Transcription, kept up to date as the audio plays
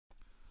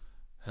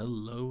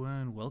Hello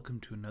and welcome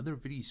to another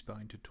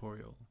VidiSpine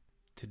tutorial.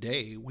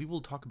 Today we will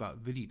talk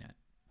about VidiNet.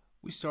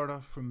 We start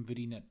off from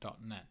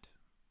VidiNet.net.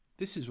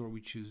 This is where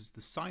we choose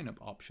the sign up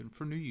option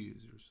for new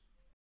users.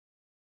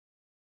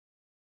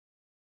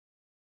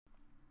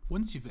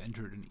 Once you've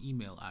entered an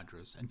email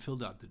address and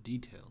filled out the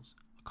details,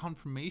 a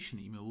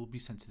confirmation email will be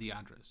sent to the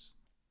address.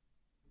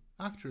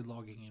 After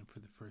logging in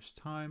for the first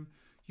time,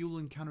 you will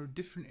encounter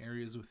different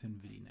areas within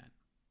VidiNet.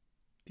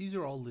 These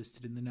are all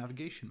listed in the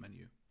navigation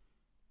menu.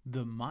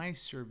 The My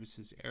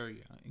Services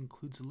area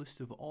includes a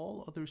list of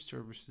all other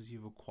services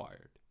you've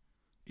acquired.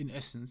 In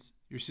essence,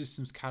 your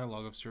system's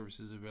catalog of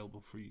services available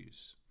for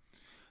use.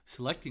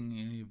 Selecting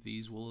any of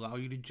these will allow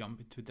you to jump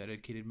into a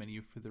dedicated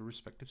menu for their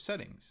respective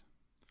settings.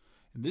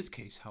 In this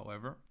case,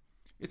 however,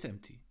 it's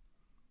empty.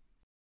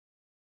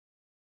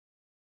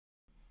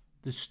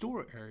 The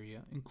Store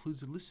area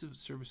includes a list of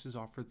services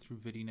offered through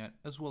VidiNet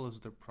as well as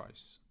their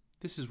price.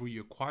 This is where you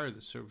acquire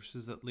the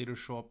services that later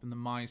show up in the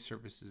My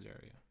Services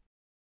area.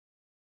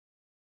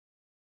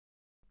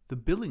 The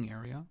Billing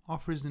area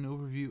offers an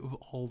overview of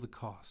all the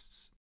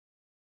costs.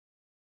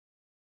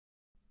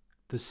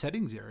 The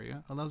Settings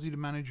area allows you to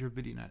manage your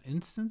VidiNet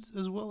instance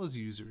as well as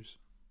users.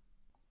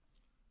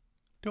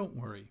 Don't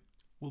worry,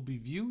 we'll be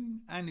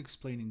viewing and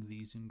explaining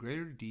these in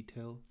greater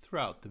detail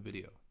throughout the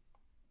video.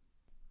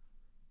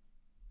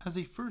 As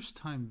a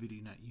first-time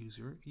VidiNet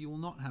user, you will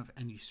not have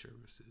any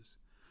services.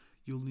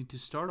 You'll need to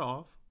start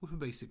off with a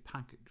basic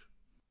package.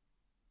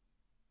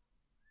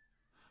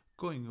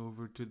 Going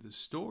over to the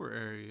Store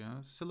area,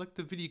 select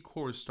the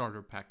VidiCore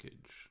Starter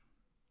package.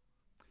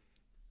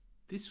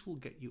 This will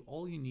get you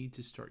all you need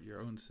to start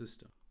your own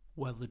system.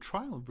 While the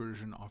trial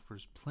version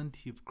offers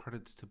plenty of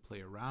credits to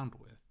play around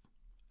with,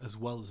 as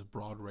well as a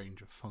broad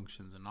range of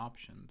functions and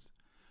options,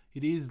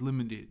 it is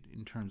limited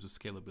in terms of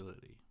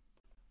scalability.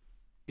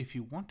 If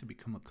you want to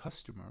become a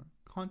customer,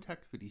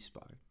 contact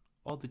VidiSpine.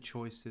 All the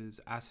choices,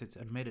 assets,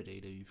 and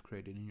metadata you've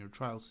created in your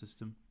trial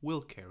system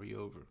will carry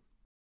over.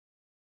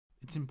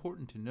 It's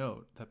important to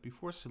note that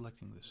before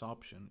selecting this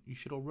option, you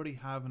should already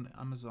have an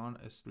Amazon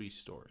S3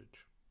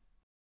 storage.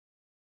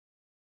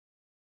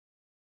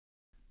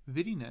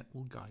 VidiNet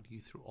will guide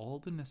you through all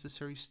the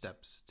necessary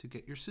steps to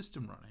get your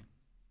system running.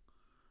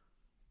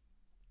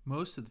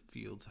 Most of the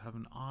fields have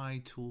an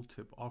I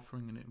tooltip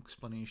offering an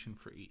explanation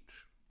for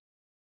each.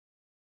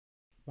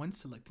 When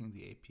selecting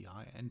the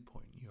API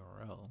endpoint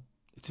URL,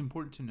 it's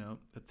important to note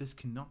that this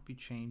cannot be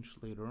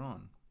changed later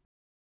on.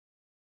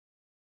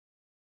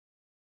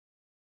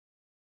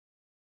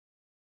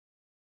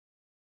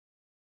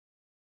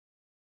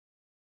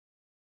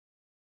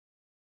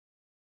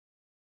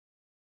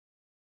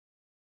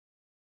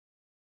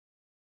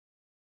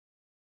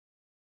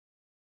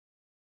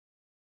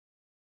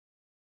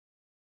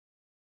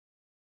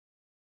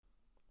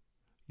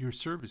 Your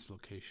service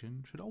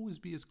location should always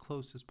be as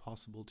close as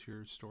possible to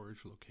your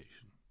storage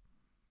location.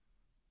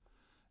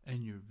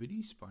 And your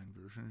VidiSpine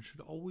version should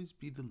always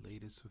be the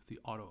latest with the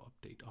auto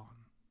update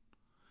on.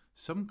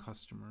 Some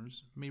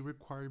customers may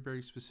require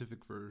very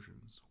specific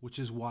versions, which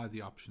is why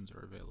the options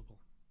are available.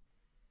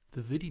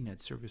 The VidiNet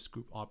Service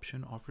Group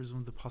option offers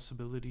one the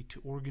possibility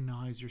to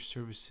organize your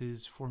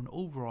services for an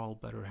overall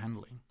better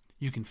handling.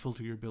 You can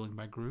filter your billing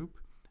by group,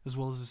 as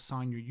well as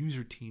assign your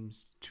user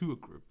teams to a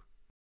group.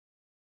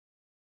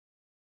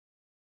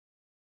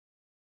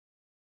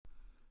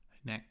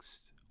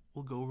 Next,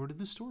 we'll go over to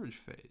the storage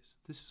phase.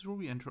 This is where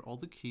we enter all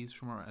the keys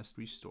from our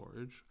S3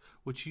 storage,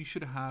 which you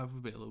should have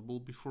available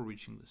before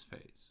reaching this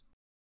phase.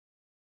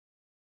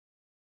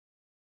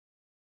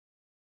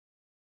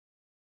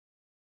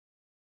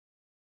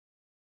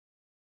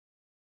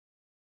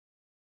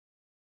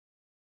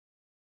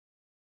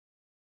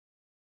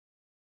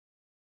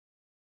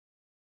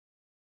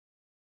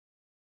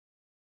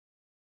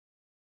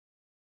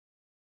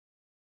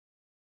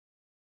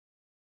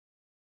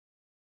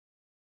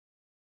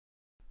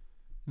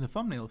 In the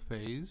thumbnail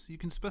phase, you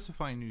can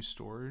specify a new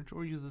storage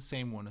or use the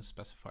same one as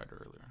specified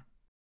earlier.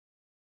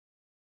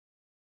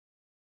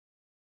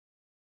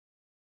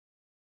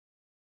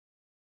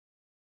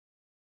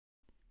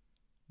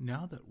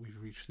 Now that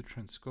we've reached the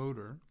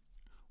transcoder,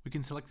 we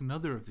can select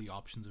another of the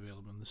options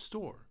available in the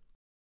store.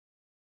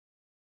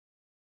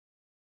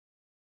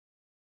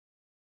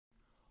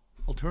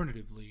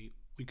 Alternatively,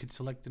 we could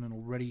select an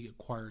already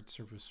acquired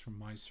service from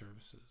My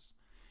Services.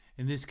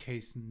 In this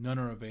case, none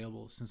are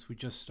available since we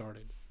just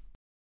started.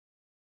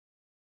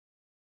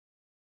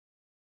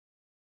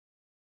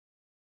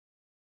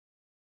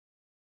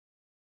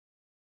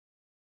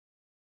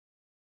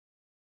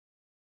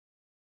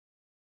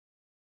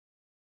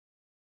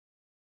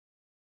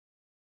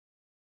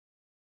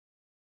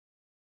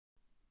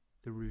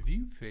 The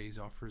review phase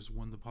offers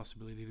one the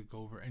possibility to go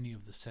over any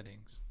of the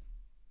settings.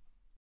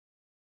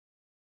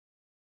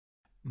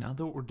 Now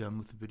that we're done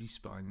with the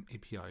VidiSpine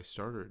API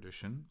Starter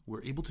Edition,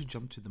 we're able to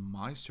jump to the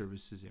My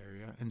Services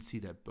area and see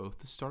that both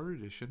the Starter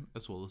Edition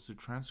as well as the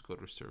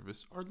transcoder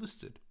service are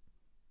listed.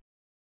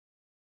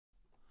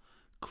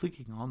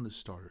 Clicking on the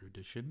Starter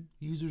Edition,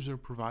 users are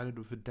provided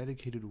with a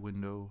dedicated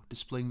window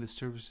displaying the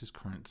service's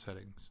current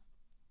settings.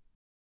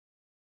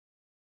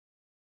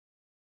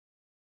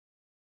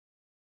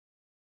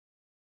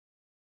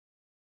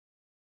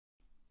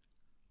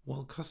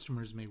 While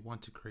customers may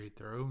want to create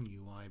their own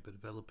UI by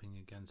developing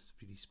against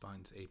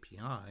VidiSpine's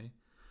API,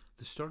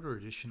 the Starter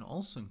Edition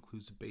also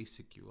includes a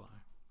basic UI.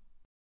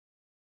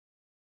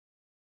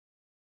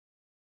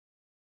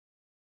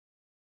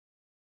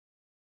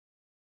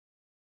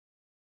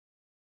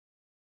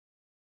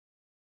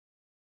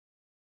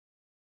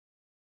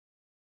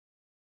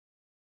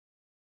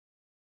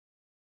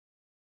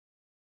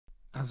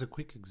 As a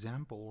quick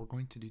example, we're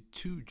going to do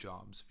 2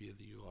 jobs via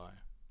the UI.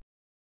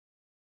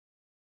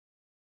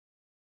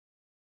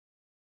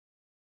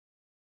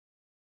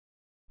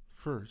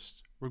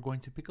 First, we're going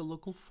to pick a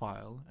local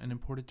file and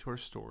import it to our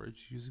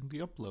storage using the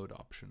upload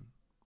option.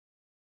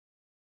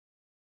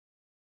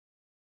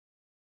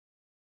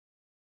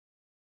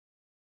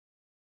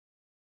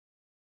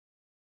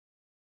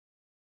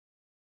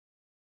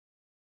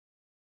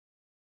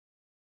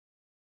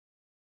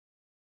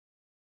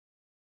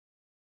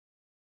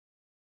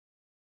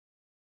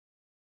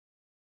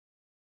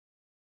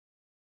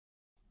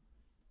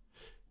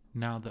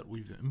 Now that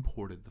we've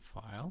imported the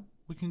file,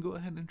 we can go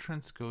ahead and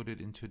transcode it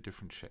into a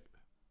different shape.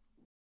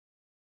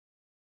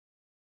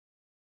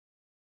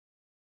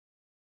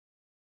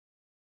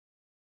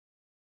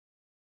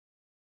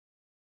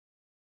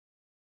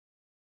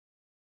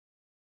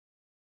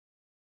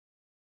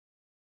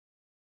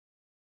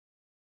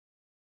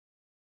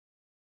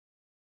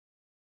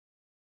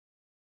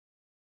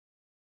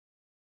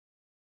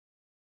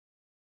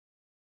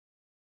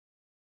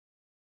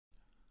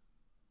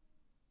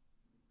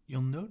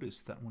 You'll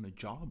notice that when a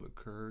job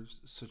occurs,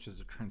 such as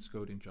a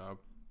transcoding job,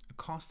 a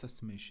cost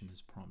estimation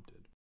is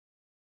prompted.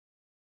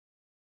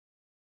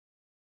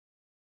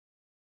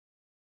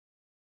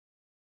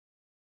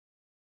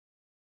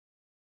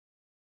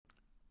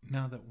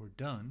 Now that we're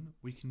done,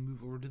 we can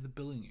move over to the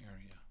billing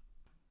area.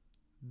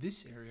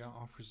 This area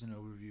offers an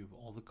overview of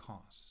all the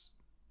costs.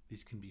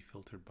 These can be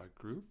filtered by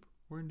group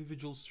or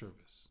individual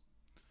service.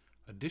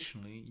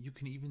 Additionally, you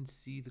can even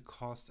see the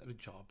cost at a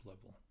job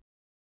level.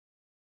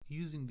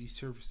 Using these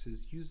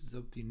services uses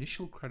up the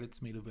initial credits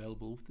made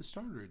available with the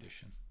Starter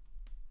Edition.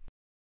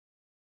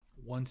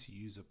 Once you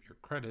use up your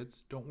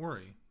credits, don't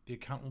worry, the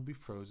account will be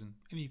frozen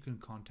and you can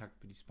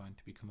contact VidiSpine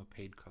to become a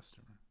paid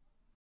customer.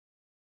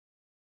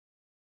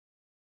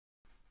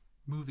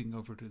 Moving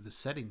over to the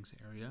settings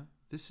area,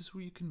 this is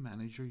where you can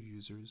manage your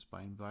users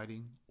by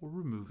inviting or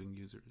removing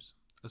users,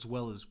 as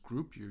well as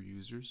group your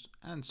users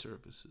and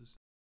services.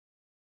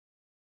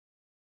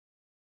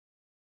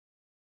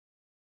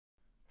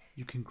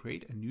 You can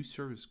create a new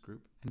service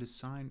group and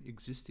assign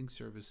existing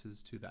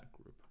services to that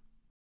group.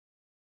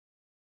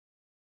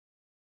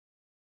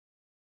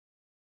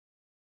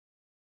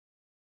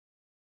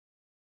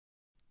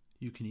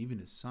 You can even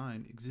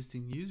assign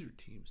existing user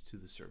teams to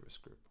the service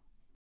group.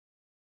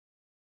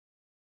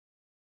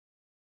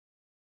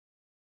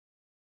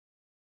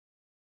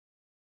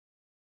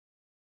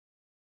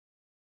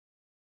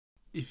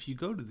 If you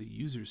go to the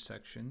Users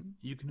section,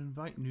 you can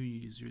invite new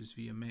users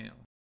via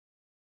mail.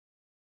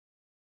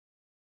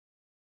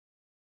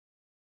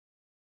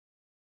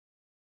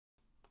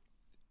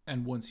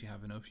 And once you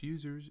have enough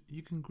users,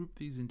 you can group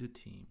these into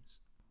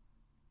teams.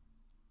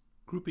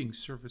 Grouping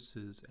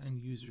services and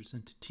users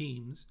into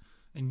teams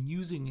and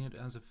using it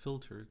as a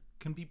filter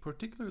can be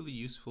particularly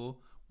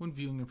useful when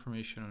viewing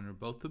information under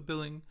both the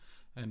billing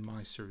and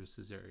My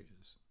Services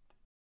areas.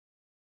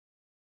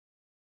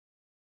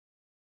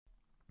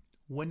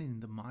 When in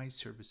the My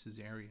Services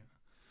area,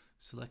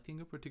 selecting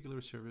a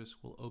particular service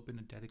will open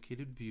a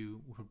dedicated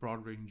view with a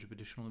broad range of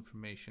additional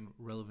information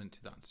relevant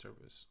to that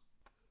service.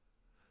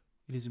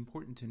 It is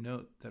important to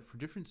note that for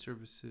different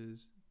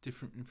services,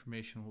 different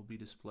information will be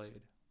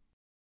displayed.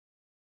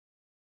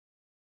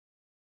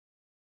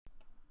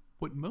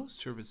 What most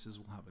services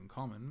will have in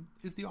common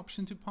is the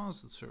option to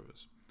pause the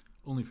service,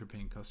 only for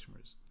paying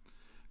customers.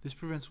 This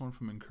prevents one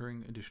from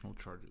incurring additional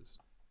charges.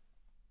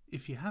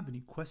 If you have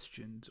any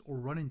questions or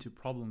run into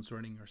problems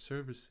running our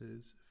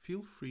services,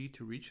 feel free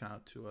to reach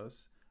out to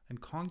us and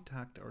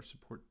contact our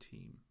support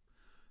team.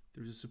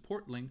 There's a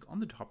support link on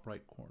the top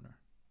right corner.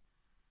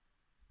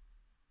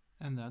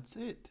 And that's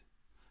it.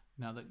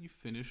 Now that you've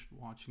finished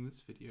watching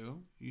this video,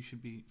 you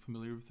should be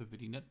familiar with the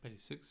VidiNet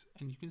basics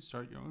and you can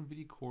start your own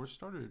VidiCore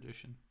Starter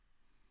Edition.